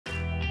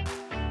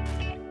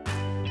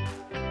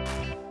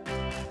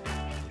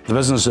The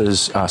business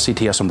is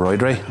CTS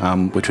Embroidery.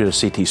 We trade as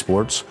CT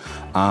Sports,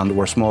 and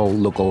we're a small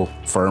local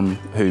firm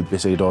who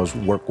basically does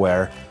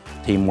workwear,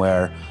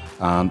 teamwear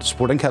and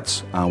sporting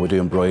kits. We do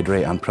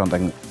embroidery and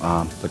printing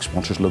like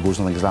sponsors, logos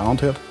and things like that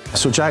onto it.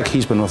 So Jack,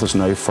 he's been with us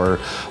now for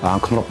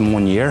coming up in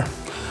 1 year.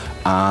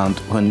 And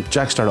when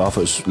Jack started off,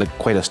 it was like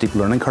quite a steep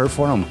learning curve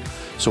for him.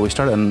 So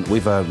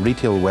we've a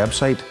retail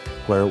website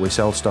where we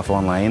sell stuff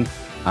online,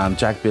 and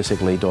Jack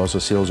basically does the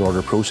sales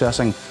order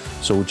processing.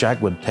 So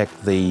Jack would take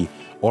the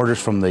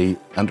orders from the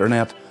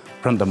internet,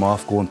 print them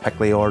off, go and pick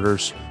the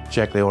orders,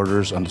 check the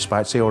orders and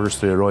dispatch the orders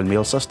through a Royal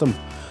Mail system.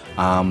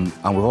 And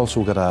we've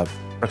also got a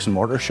bricks and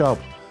mortar shop,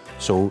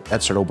 so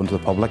it's sort of open to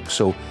the public.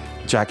 So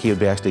Jack, he would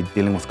be actually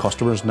dealing with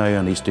customers now,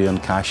 and he's doing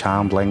cash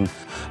handling,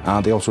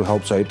 and he also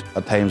helps out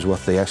at times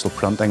with the actual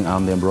printing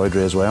and the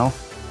embroidery as well.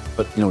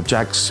 But you know,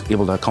 Jack's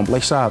able to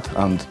accomplish that,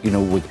 and you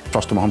know, we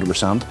trust him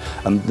 100%.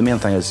 And the main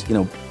thing is, you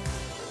know,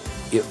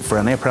 for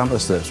any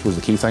apprentice, this was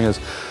the key thing is,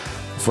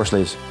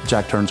 firstly, is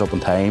Jack turns up on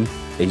time,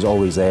 he's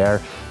always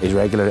there, he's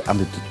regular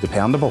and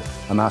dependable,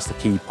 and that's the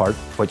key part,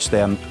 which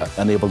then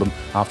enabled him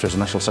after his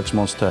initial 6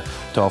 months to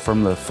offer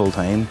him the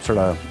full-time sort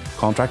of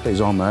contract that he's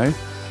on now,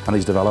 and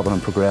he's developing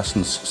and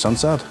progressing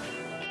since that.